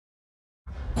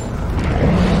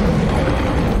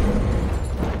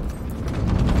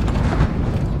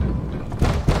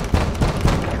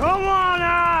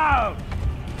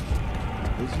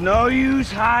no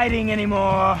use hiding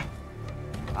anymore.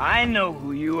 I know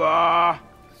who you are.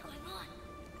 What's going on?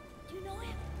 Do you know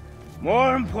him?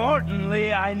 More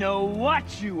importantly, I know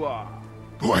what you are.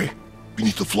 Boy,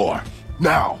 beneath the floor.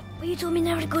 Now! But you told me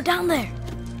never to go down there.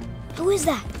 Who is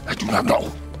that? I do not know.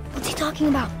 What's he talking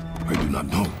about? I do not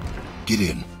know. Get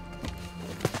in.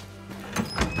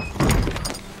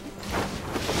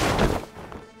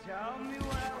 Tell me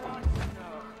what I want to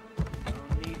know.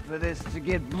 No need for this to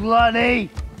get bloody.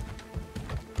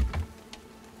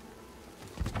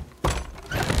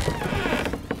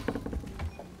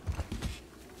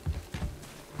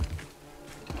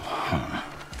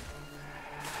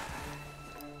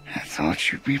 I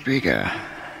thought you'd be bigger.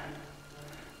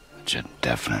 But you're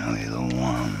definitely the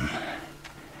one.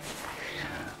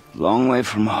 Long way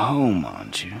from home,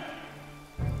 aren't you?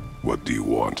 What do you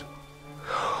want?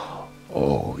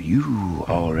 Oh, you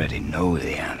already know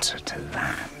the answer to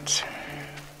that.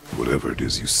 Whatever it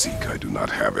is you seek, I do not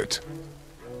have it.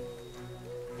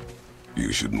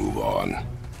 You should move on.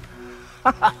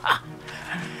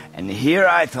 And here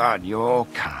I thought your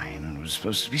kind was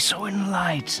supposed to be so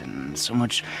enlightened, so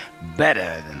much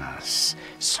better than us,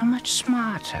 so much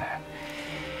smarter.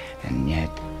 And yet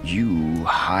you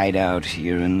hide out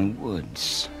here in the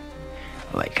woods,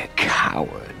 like a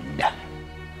coward.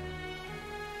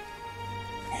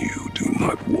 You do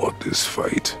not want this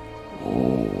fight.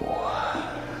 Oh,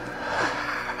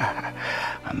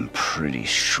 I'm pretty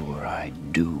sure I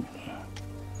do.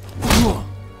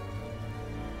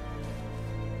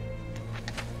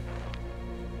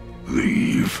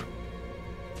 Leave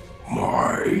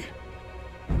my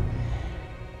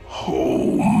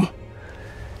home.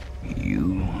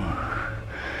 You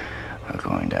are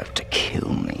going to have to kill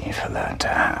me for that to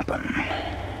happen.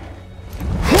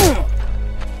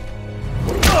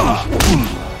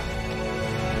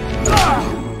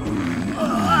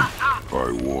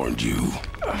 I warned you.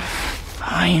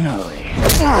 Finally.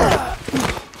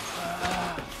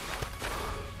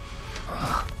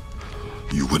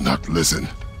 You would not listen.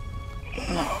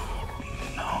 No.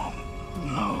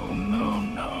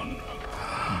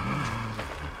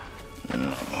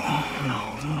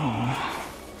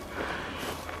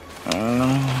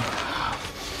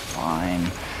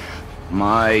 Fine.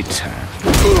 My turn.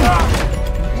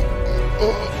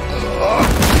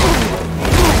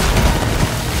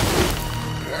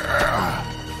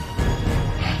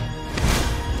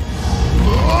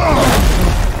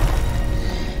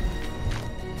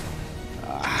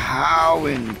 How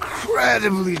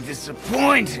incredibly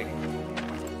disappointing.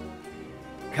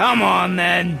 Come on,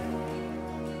 then.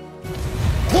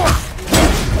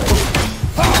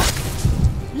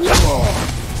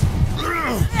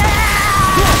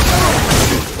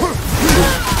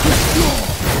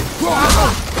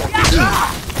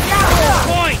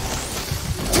 Point!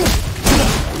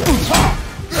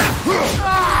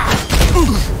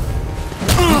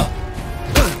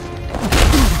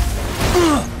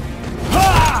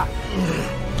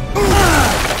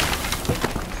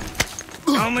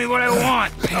 Tell me what I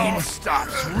want. Pain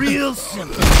stops real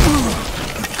simple.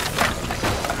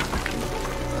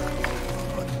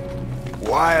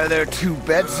 Why are there two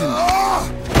beds in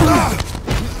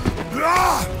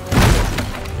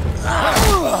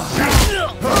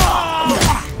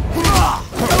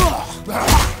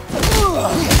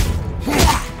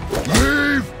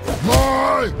Leave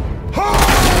my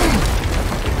home!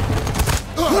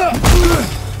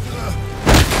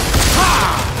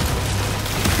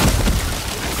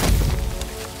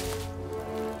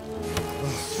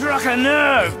 Struck a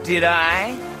nerve, did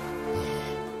I?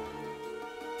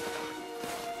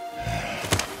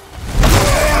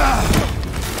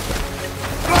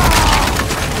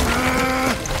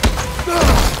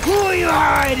 Who are you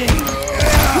hiding?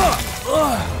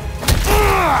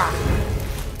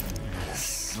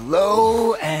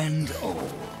 slow and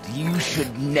old? You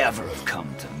should never have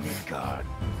come to Midgard.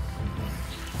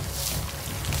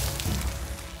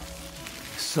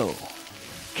 So,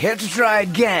 care to try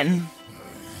again?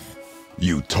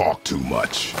 You talk too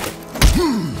much.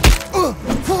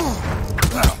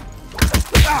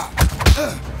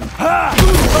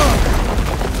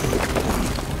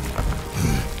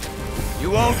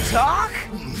 You won't talk?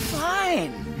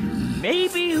 Fine.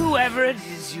 Maybe whoever it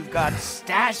is you've got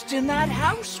stashed in that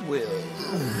house will.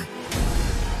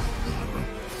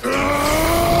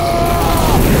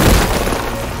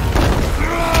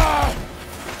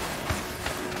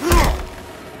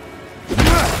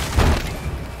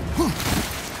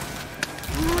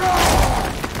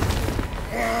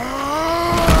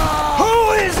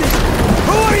 Who is it?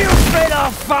 Who are you afraid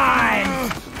I'll find?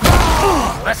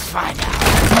 Let's find out.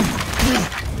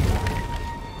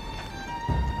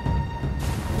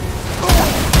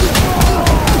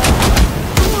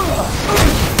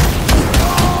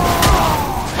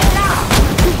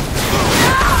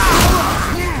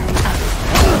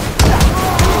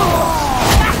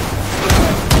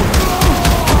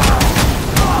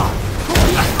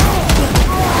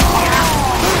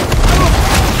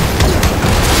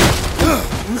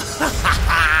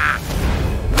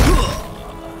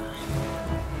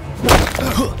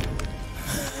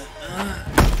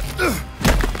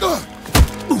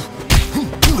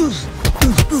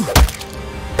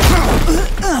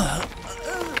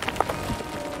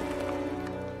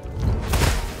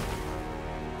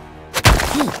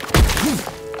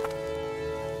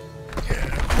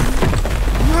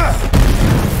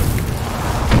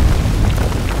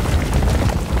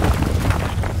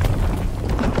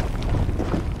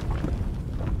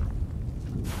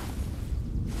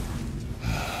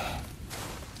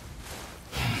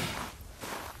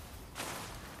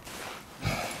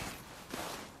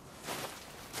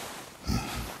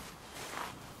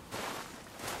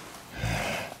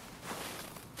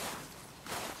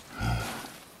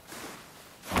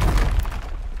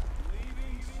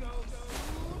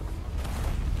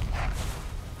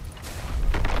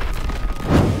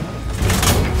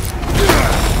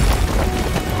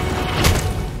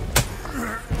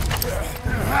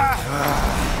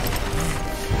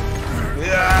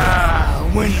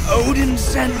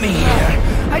 sent me here.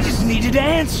 I just needed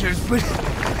answers, but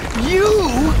you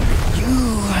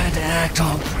had to act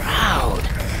all proud.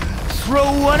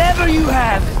 Throw whatever you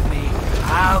have at me.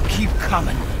 I'll keep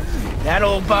coming. That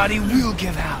old body will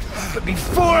give out. But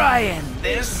before I end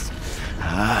this,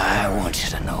 I want you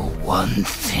to know one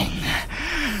thing.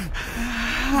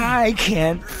 I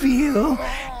can't feel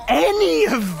any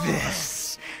of this.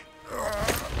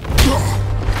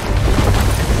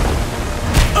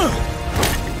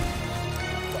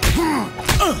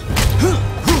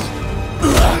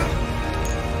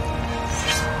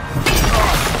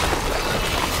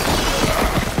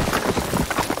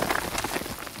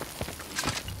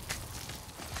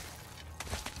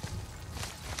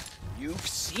 You've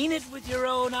seen it with your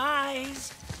own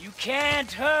eyes. You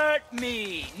can't hurt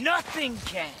me. Nothing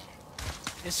can.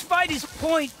 This fight is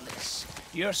pointless.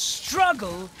 Your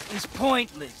struggle is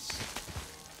pointless.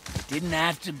 It didn't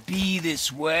have to be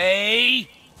this way.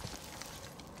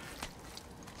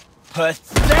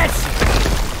 Pathetic!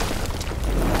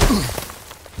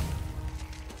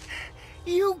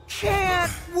 You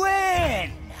can't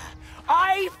win!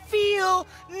 I feel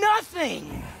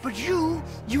nothing! But you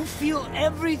feel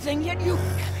everything, yet you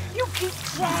keep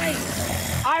trying.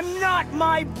 I'm not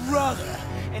my brother,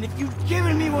 and if you'd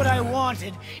given me what I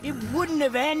wanted, it wouldn't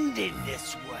have ended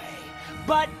this way.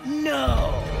 But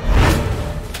no!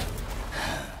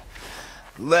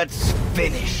 Let's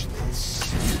finish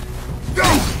this.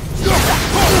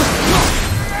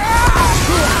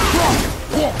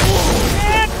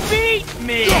 Can't beat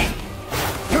me!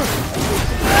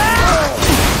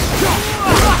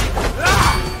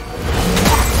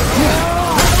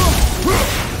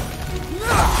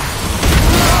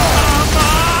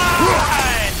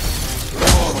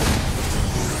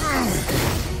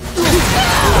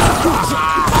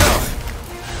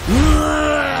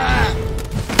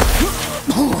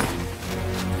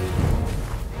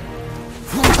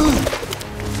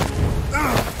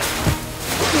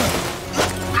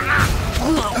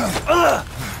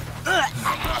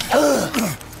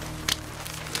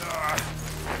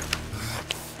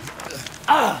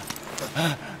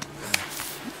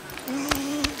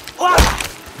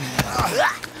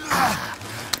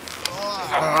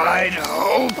 I'd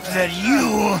hoped that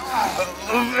you,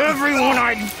 of everyone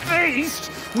I'd faced,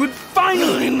 would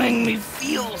finally make me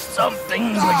feel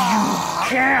something, but you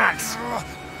can't.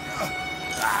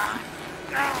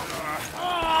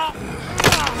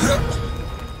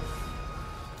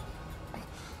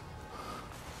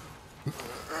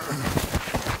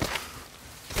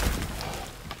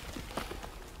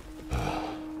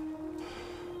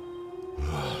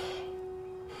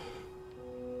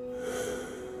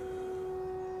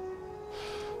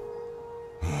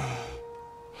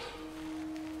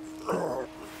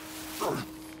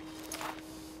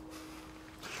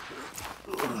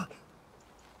 Ugh.